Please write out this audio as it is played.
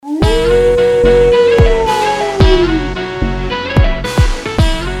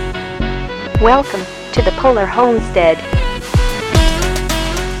Welcome to the Polar Homestead.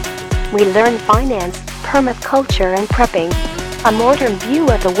 We learn finance, permaculture and prepping, a modern view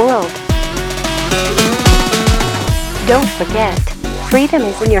of the world. Don't forget, freedom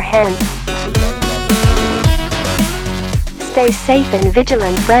is in your hands. Stay safe and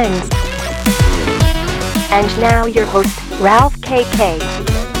vigilant, friends. And now your host, Ralph KK.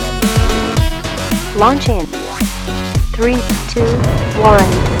 Launch in 3, 2,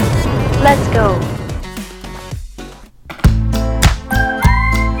 1. Let's go.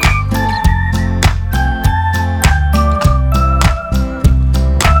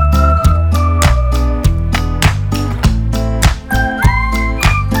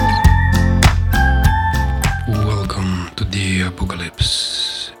 Welcome to the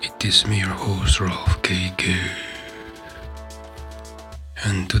apocalypse. It is me, your host, Ralph KK.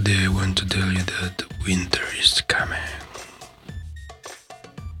 And today I want to tell you that winter is coming.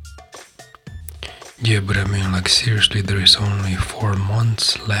 Yeah, but I mean, like, seriously, there is only 4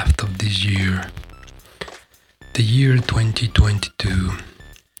 months left of this year. The year 2022,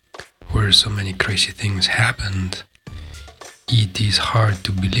 where so many crazy things happened. It is hard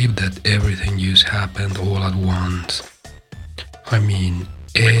to believe that everything just happened all at once. I mean,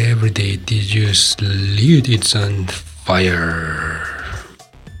 every day it is just lit, it's on fire.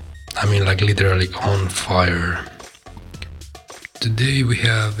 I mean, like, literally on fire. Today we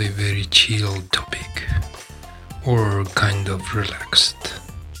have a very chill topic, or kind of relaxed.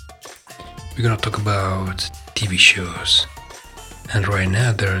 We're gonna talk about TV shows. And right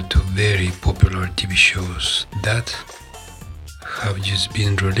now there are 2 very popular TV shows that have just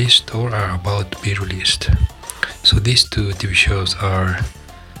been released or are about to be released. So these 2 TV shows are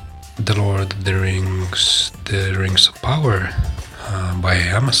The Lord of the Rings, The Rings of Power by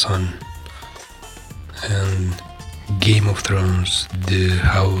Amazon, and Game of Thrones, The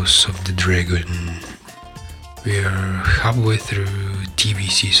House of the Dragon. We are halfway through TV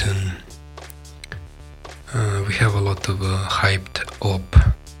season. We have a lot of hyped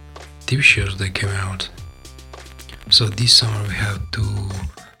up TV shows that came out. So this summer we have 2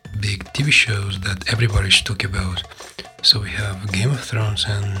 big TV shows that everybody's talking about. So we have Game of Thrones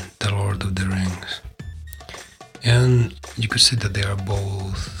and The Lord of the Rings. And you could see that they are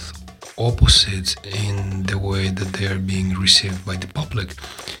both opposites in the way that they are being received by the public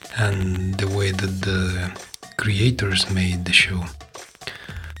and the way that the creators made the show.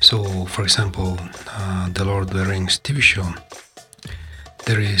 So, for example, The Lord of the Rings TV show,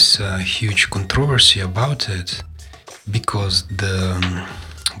 there is a huge controversy about it because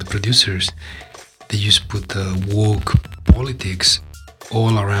the producers, they just put woke politics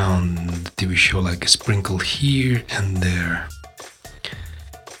all around the TV show, like sprinkled here and there.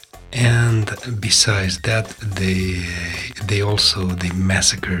 And besides that, they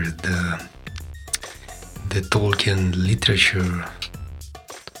massacred the Tolkien literature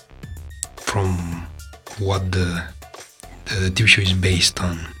from what the TV show is based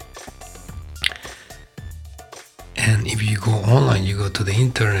on. And if you go online, you go to the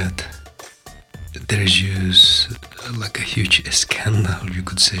internet, there's just like a huge scandal, you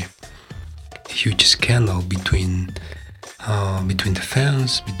could say. A huge scandal between the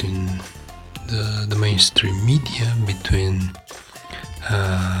fans, between the mainstream media, between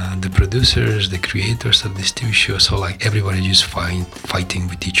the producers, the creators of this TV show. So like everybody just fighting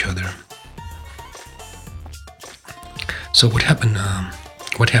with each other. So what happened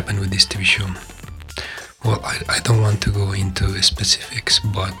with this TV show? Well, I don't want to go into specifics,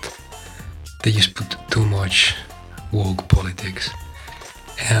 but they just put too much woke politics,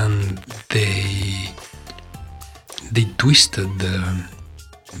 and they twisted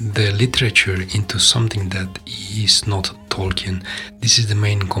the literature into something that is not Tolkien. This is the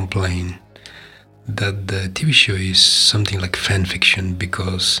main complaint, that the TV show is something like fan fiction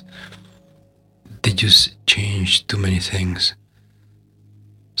because they just changed too many things.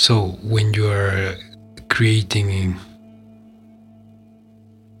 So when you are creating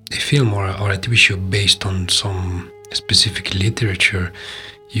a film or a TV show based on some specific literature,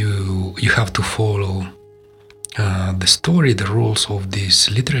 you have to follow the story, the rules of this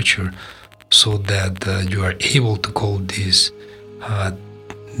literature, so that you are able to call this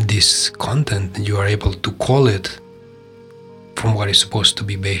content, you are able to call it from what it's supposed to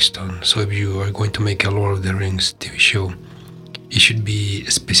be based on. So if you are going to make a Lord of the Rings TV show, it should be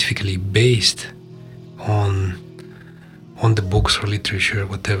specifically based on the books or literature,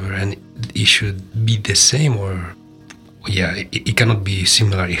 whatever, and it should be the same, or it cannot be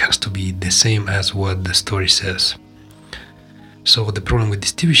similar, it has to be the same as what the story says. So the problem with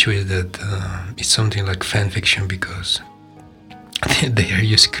this TV show is that it's something like fan fiction, because they are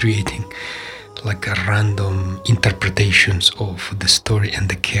just creating like a random interpretations of the story and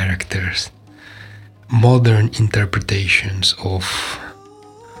the characters, modern interpretations of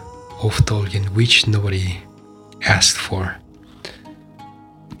Tolkien, which nobody asked for.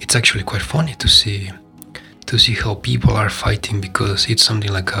 It's actually quite funny to see how people are fighting, because it's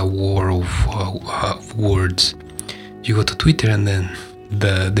something like a war of words. You go to Twitter and then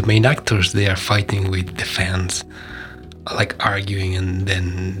the main actors, they are fighting with the fans, like arguing, and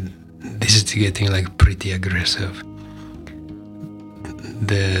then this is getting like pretty aggressive.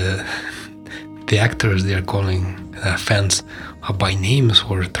 The actors, they are calling fans by names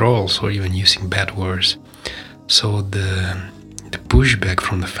or trolls, or even using bad words. So the pushback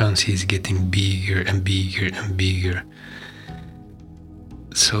from the fans is getting bigger and bigger and bigger.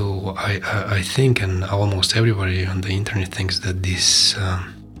 So I think, and almost everybody on the internet thinks, that this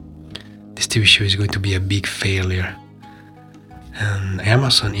TV show is going to be a big failure. And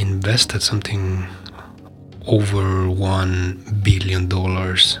Amazon invested something over $1 billion.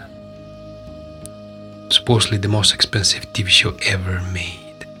 Supposedly the most expensive TV show ever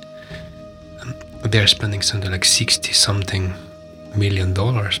made. They're spending something like $60-something million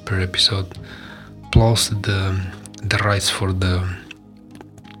per episode, plus the rights for the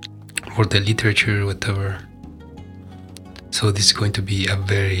literature, whatever. So this is going to be a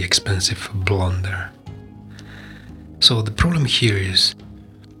very expensive blunder. So the problem here is,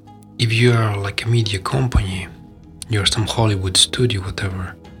 if you are like a media company, you're some Hollywood studio,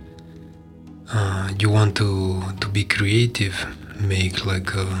 whatever, you want to be creative, make like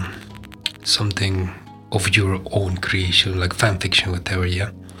something of your own creation, like fan fiction, whatever,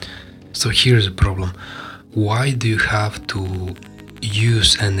 yeah? So here's the problem. Why do you have to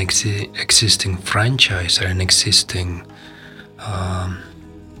use an existing franchise or an existing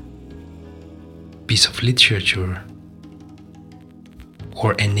piece of literature,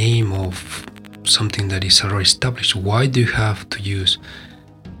 or a name of something that is already established? Why do you have to use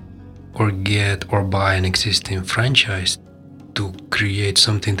or get or buy an existing franchise to create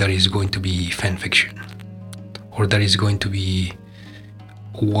something that is going to be fan fiction, or that is going to be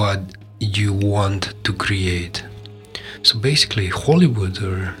what you want to create? So basically, Hollywood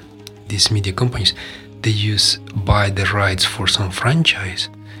or these media companies, they buy the rights for some franchise,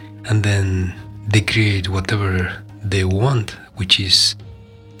 and then they create whatever they want, which is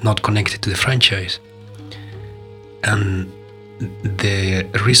not connected to the franchise. And the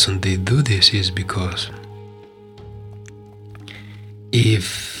reason they do this is because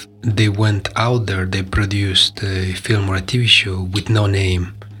if they went out there, they produced a film or a TV show with no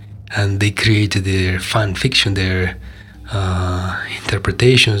name, and they created their fan fiction, their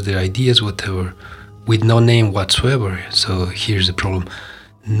interpretations, their ideas, whatever, with no name whatsoever. So here's the problem.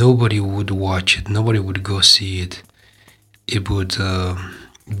 Nobody would watch it. Nobody would go see it. It would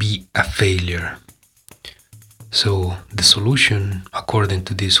be a failure. So the solution, according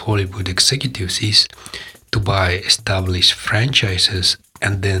to these Hollywood executives, is to buy established franchises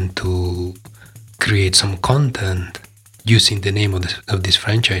and then to create some content using the name of these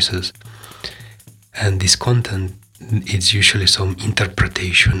franchises. And this content is usually some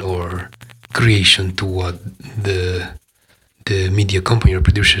interpretation or creation to what the media company or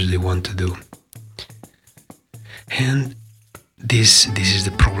producers, they want to do. And this is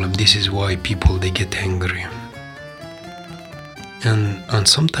the problem. This is why people, they get angry. And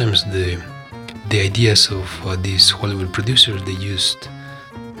sometimes the ideas of these Hollywood producers,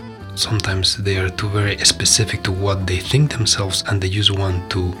 sometimes they are too very specific to what they think themselves, and they just want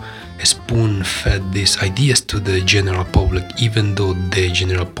to spoon-fed these ideas to the general public, even though the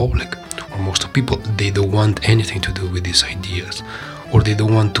general public, or most of people, they don't want anything to do with these ideas, or they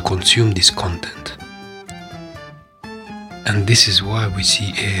don't want to consume this content. And this is why we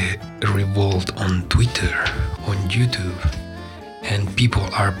see a revolt on Twitter, on YouTube, and people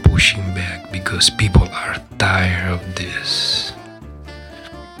are pushing back because people are tired of this.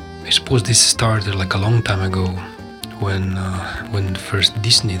 I suppose this started like a long time ago, when first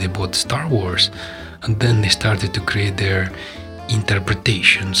Disney, they bought Star Wars, and then they started to create their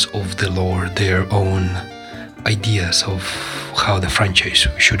interpretations of the lore, their own ideas of how the franchise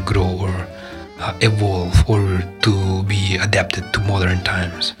should grow or evolve, or to be adapted to modern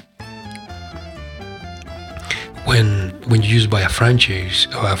times. When you use by a franchise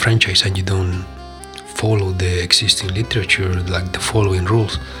and you don't follow the existing literature, like the following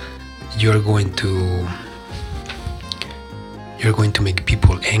rules, you're going to make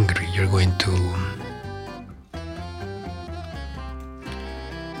people angry. You're going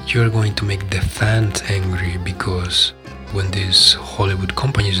to make the fans angry, because when these Hollywood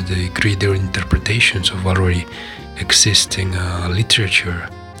companies, they create their interpretations of already existing literature,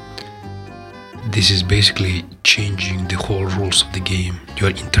 this is basically changing the whole rules of the game. You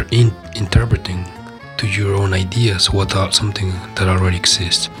are interpreting to your own ideas what are something that already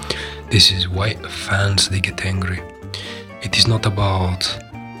exists. This is why fans, they get angry. It is not about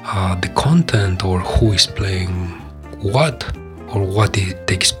the content or who is playing what or what it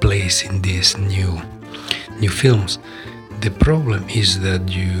takes place in these new films. The problem is that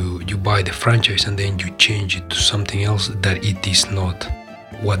you buy the franchise and then you change it to something else that it is not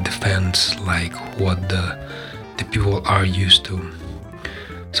what the fans like, what the people are used to.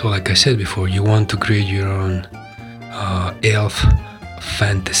 So like I said before, you want to create your own elf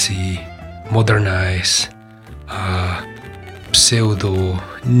fantasy, modernize, pseudo,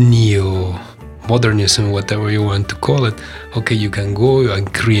 neo, modernism, whatever you want to call it. Okay, you can go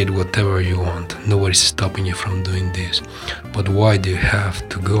and create whatever you want. Nobody's stopping you from doing this. But why do you have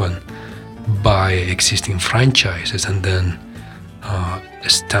to go and buy existing franchises and then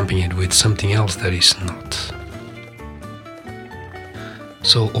stamping it with something else that is not?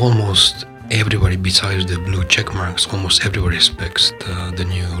 So almost everybody, besides the blue check marks, almost everybody expects the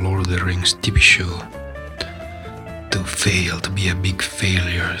new Lord of the Rings TV show to fail, to be a big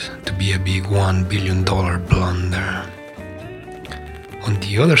failure, to be a big $1 billion blunder. On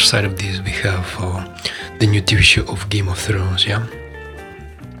the other side of this, we have the new TV show of Game of Thrones, yeah?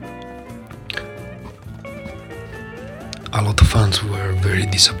 A lot of fans were very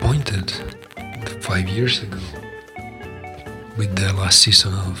disappointed 5 years ago with the last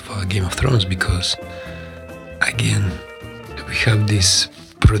season of Game of Thrones, because again we have these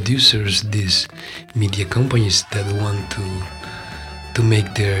producers, these media companies that want to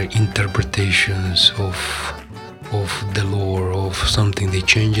make their interpretations of the lore of something. They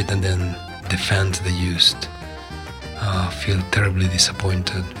change it and then the fans they used feel terribly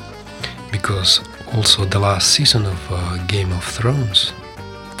disappointed, because also the last season of Game of Thrones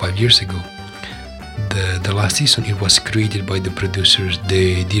 5 years ago, the last season, it was created by the producers.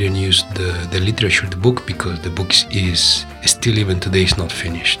 They didn't use the literature, the book, because the book is still even today is not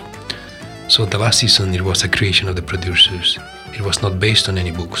finished. So the last season, it was a creation of the producers. It was not based on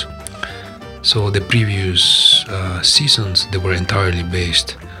any books. So the previous seasons, they were entirely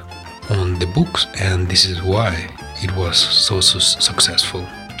based on the books, and this is why it was so successful.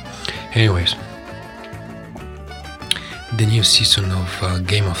 Anyways, the new season of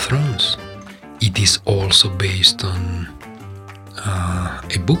Game of Thrones, it is also based on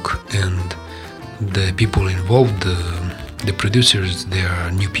a book, and the people involved, the producers, they are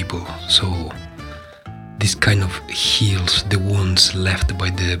new people. So this kind of heals the wounds left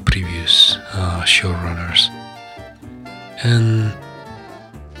by the previous showrunners. And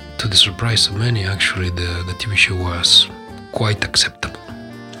to the surprise of many, actually, the TV show was quite acceptable.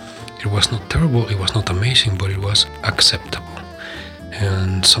 It was not terrible, it was not amazing, but it was acceptable.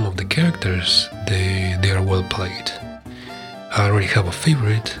 And some of the characters, they are well played. I already have a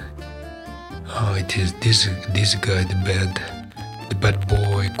favorite. It is this guy, the bad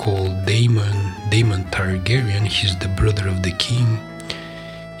boy called Daemon Targaryen. He's the brother of the king.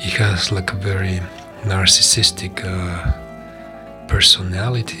 He has like a very narcissistic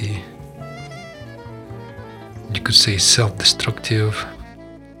personality. You could say self-destructive,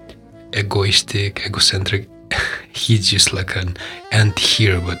 egoistic, egocentric. He's just like an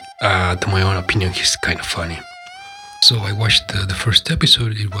anti-hero, but to my own opinion, he's kind of funny. So I watched the first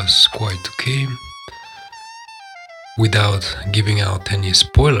episode. It was quite okay. Without giving out any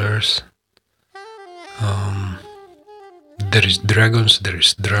spoilers, there is dragons, there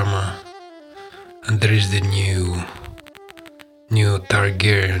is drama, and there is the new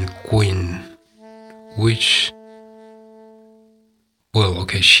Targaryen queen, which, well,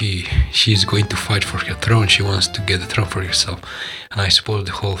 okay, she is going to fight for her throne. She wants to get the throne for herself, and I suppose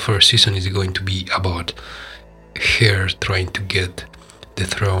the whole first season is going to be about her trying to get the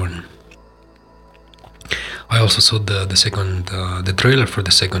throne. I also saw the trailer for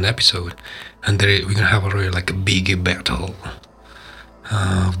the second episode, and we're gonna have already like a big battle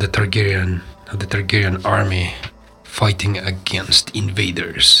of the Targaryen army fighting against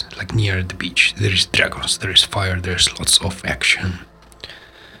invaders, like near the beach. There is dragons, there is fire, there's lots of action.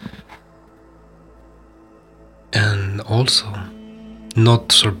 And also,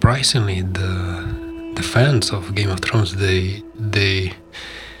 not surprisingly, the fans of Game of Thrones, they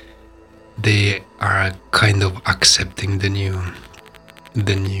are kind of accepting the new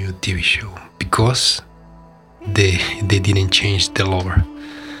TV show, because they didn't change the lore.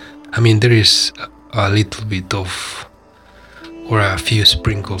 I mean, there is a little bit of, or a few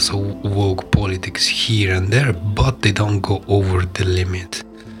sprinkles of woke politics here and there, but they don't go over the limit.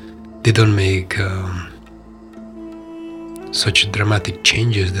 They don't make such dramatic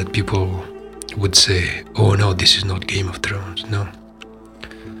changes that people would say, oh no, this is not Game of Thrones. No.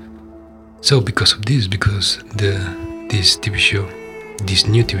 So because of this, because this TV show, this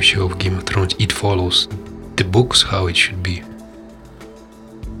new TV show of Game of Thrones, it follows the books how it should be.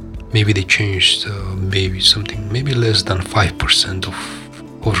 Maybe they changed maybe less than 5% of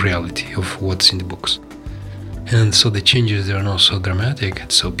reality of what's in the books. And so the changes, they are not so dramatic,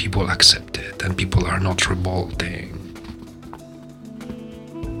 so people accept it and people are not revolting.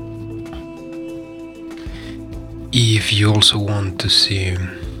 If you also want to see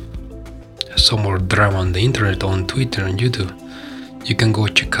some more drama on the internet, on Twitter and YouTube, you can go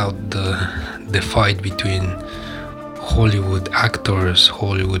check out the fight between Hollywood actors,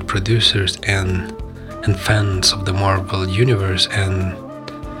 Hollywood producers, and fans of the Marvel universe, and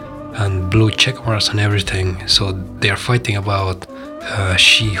blue check marks and everything. So they are fighting about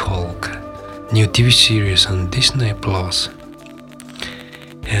She-Hulk, new TV series on Disney Plus,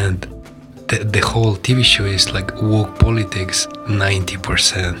 and the whole TV show is like woke politics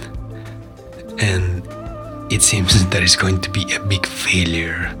 90%, and it seems that it's going to be a big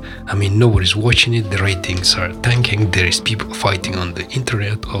failure. I mean, nobody's watching it, the ratings are tanking, there is people fighting on the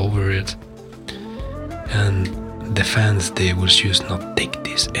internet over it, and the fans, they will just not take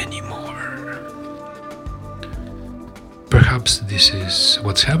this anymore. Perhaps this is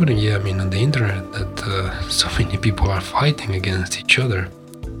what's happening, on the internet, that so many people are fighting against each other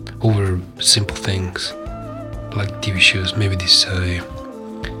over simple things like TV shows. Maybe this a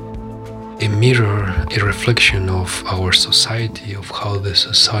mirror, a reflection of our society, of how the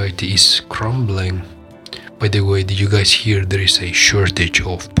society is crumbling. By the way, did you guys hear there is a shortage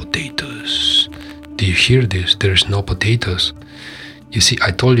of potatoes? Do you hear this? There is no potatoes. You see,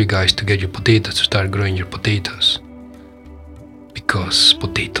 I told you guys to get your potatoes, to start growing your potatoes, because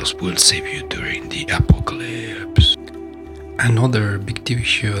potatoes will save you during the apocalypse. Another big TV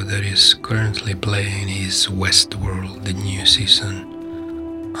show that is currently playing is Westworld, the new season.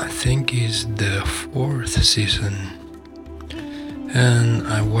 I think is the 4th season, and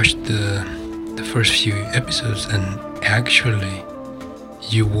I watched the first few episodes, and actually,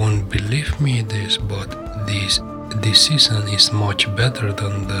 you won't believe me this, but this season is much better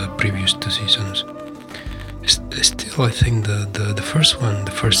than the previous 2 seasons. Still, I think the first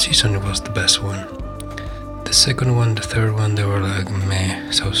season was the best one. The second one, the third one, they were like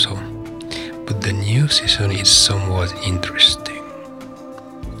meh, so. But the new season is somewhat interesting.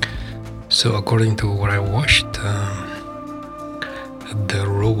 So according to what I watched, the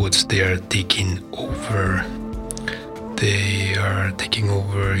robots, they are taking over. They are taking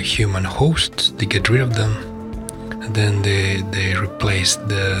over human hosts. They get rid of them, and then they replace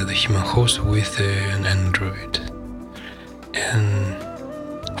the human host with an android. And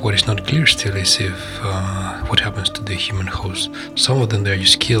what is not clear still is if what happens to the human host. Some of them, they're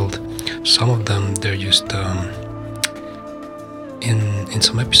just killed. Some of them, they're just in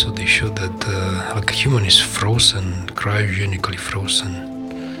some episode they show that like a human is frozen, cryogenically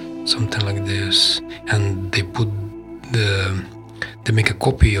frozen, something like this, and they make a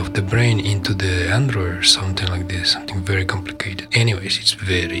copy of the brain into the android or something like this, something very complicated. Anyways, it's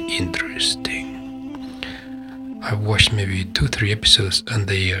very interesting. I've watched maybe 2-3 episodes and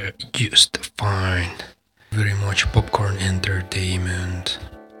they are just fine. Very much popcorn entertainment.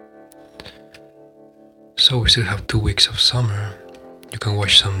 So we still have 2 weeks of summer. You can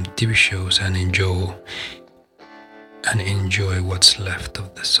watch some TV shows and enjoy what's left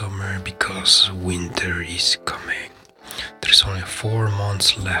of the summer, because winter is coming. There's only 4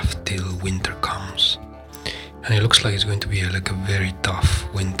 months left till winter comes, and it looks like it's going to be like a very tough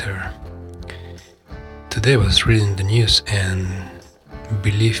winter. Today I was reading the news, and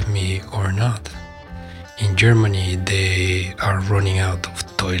believe me or not, in Germany they are running out of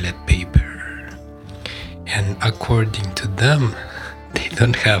toilet paper, and according to them, they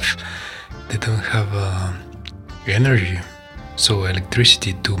don't have energy, so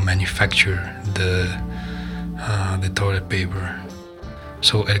electricity to manufacture the toilet paper.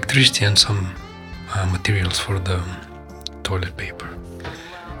 So electricity and some materials for the toilet paper.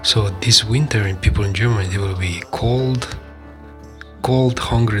 So this winter, people in Germany, they will be cold,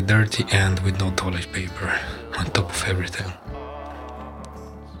 hungry, dirty, and with no toilet paper on top of everything.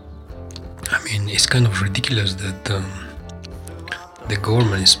 I mean, it's kind of ridiculous that the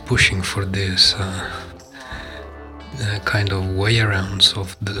government is pushing for this kind of way arounds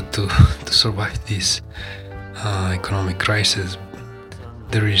to survive this economic crisis.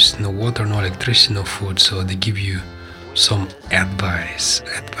 There is no water, no electricity, no food, so they give you some advice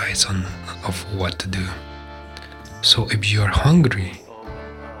of what to do. So if you are hungry,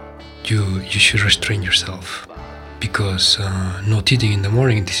 you should restrain yourself. because not eating in the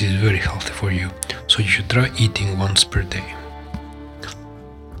morning, this is very healthy for you. So you should try eating once per day.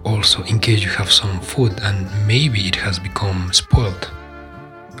 Also, in case you have some food and maybe it has become spoiled,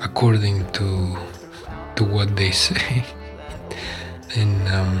 according to what they say in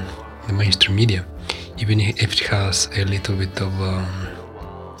the mainstream media, even if it has a little bit of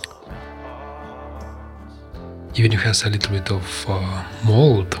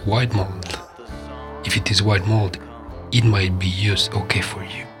mold, white mold, if it is white mold, it might be used okay for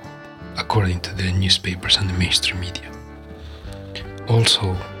you, according to the newspapers and the mainstream media.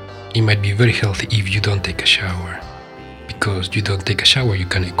 Also, it might be very healthy if you don't take a shower, because you don't take a shower, you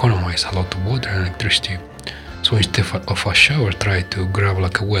can economize a lot of water and electricity. So instead of a shower, try to grab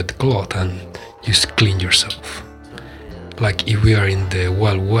like a wet cloth and just clean yourself. Like if we are in the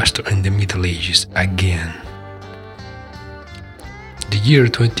Wild West or in the Middle Ages again. The year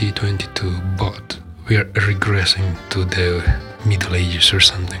 2022, but we are regressing to the Middle Ages or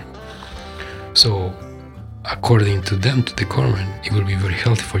something. So according to them, to the government, it will be very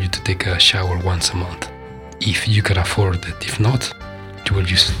healthy for you to take a shower once a month, if you can afford it. If not, you will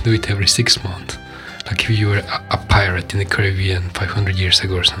just do it every 6 months, like if you were a pirate in the Caribbean 500 years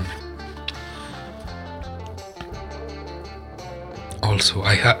ago or something. Also,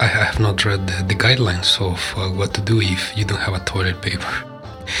 I have not read the guidelines of what to do if you don't have a toilet paper.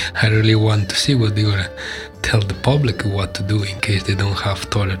 I really want to see what they're gonna tell the public what to do in case they don't have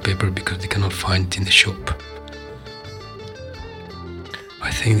toilet paper because they cannot find it in the shop.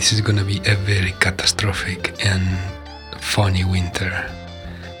 I think this is gonna be a very catastrophic and funny winter,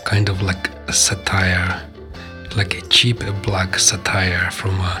 kind of like a satire, like a cheap black satire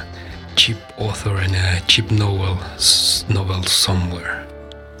from a cheap author in a cheap novel somewhere.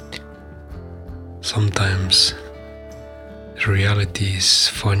 Sometimes reality is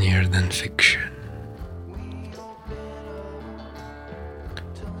funnier than fiction.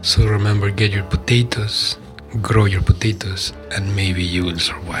 So remember, get your potatoes, grow your potatoes, and maybe you will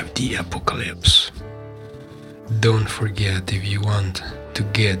survive the apocalypse. Don't forget, if you want to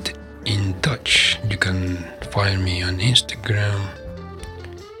get in touch, you can find me on Instagram,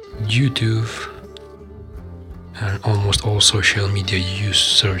 YouTube, and almost all social media. You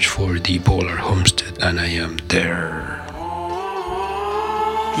search for the Polar Homestead and I am there.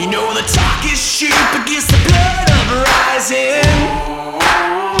 You know the talk is cheap against the blood uprising.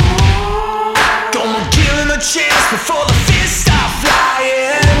 Gonna give him a chance before